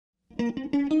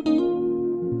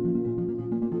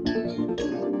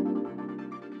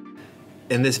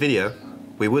In this video,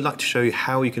 we would like to show you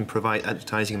how you can provide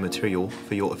advertising material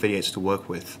for your affiliates to work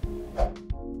with.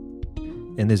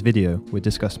 In this video, we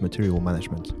discuss material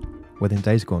management. Within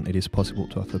Daisycon, it is possible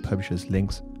to offer publishers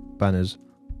links, banners,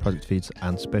 product feeds,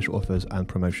 and special offers and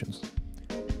promotions.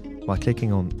 By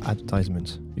clicking on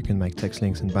Advertisements, you can make text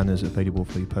links and banners available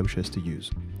for your publishers to use.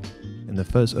 In the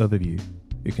first overview,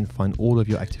 you can find all of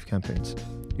your active campaigns.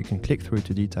 You can click through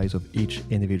to details of each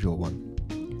individual one.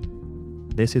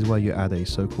 This is where you add a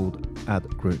so-called ad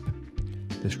group.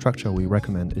 The structure we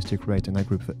recommend is to create an ad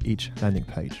group for each landing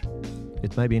page.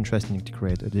 It may be interesting to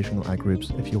create additional ad groups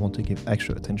if you want to give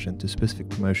extra attention to specific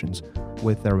promotions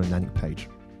with their own landing page.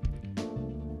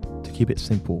 To keep it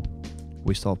simple,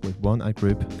 we start with one ad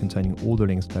group containing all the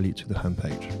links that lead to the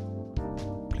homepage.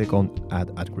 Click on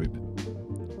Add Ad Group.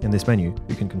 In this menu,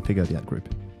 you can configure the ad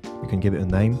group. You can give it a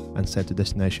name and set the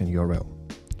destination URL.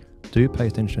 Do pay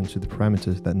attention to the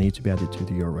parameters that need to be added to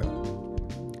the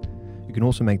URL. You can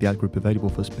also make the ad group available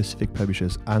for specific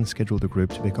publishers and schedule the group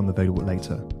to become available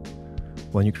later.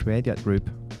 When you create the ad group,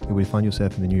 you will find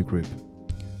yourself in the new group.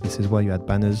 This is where you add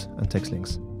banners and text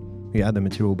links. You add the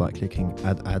material by clicking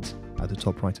Add Ads at the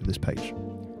top right of this page.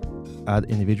 Add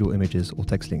individual images or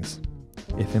text links.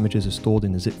 If images are stored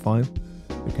in a zip file,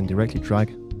 you can directly drag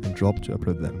and drop to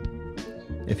upload them.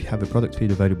 If you have a product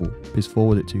feed available, please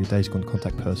forward it to your Daisycon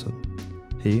contact person.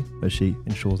 He or she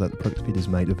ensures that the product feed is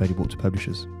made available to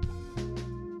publishers.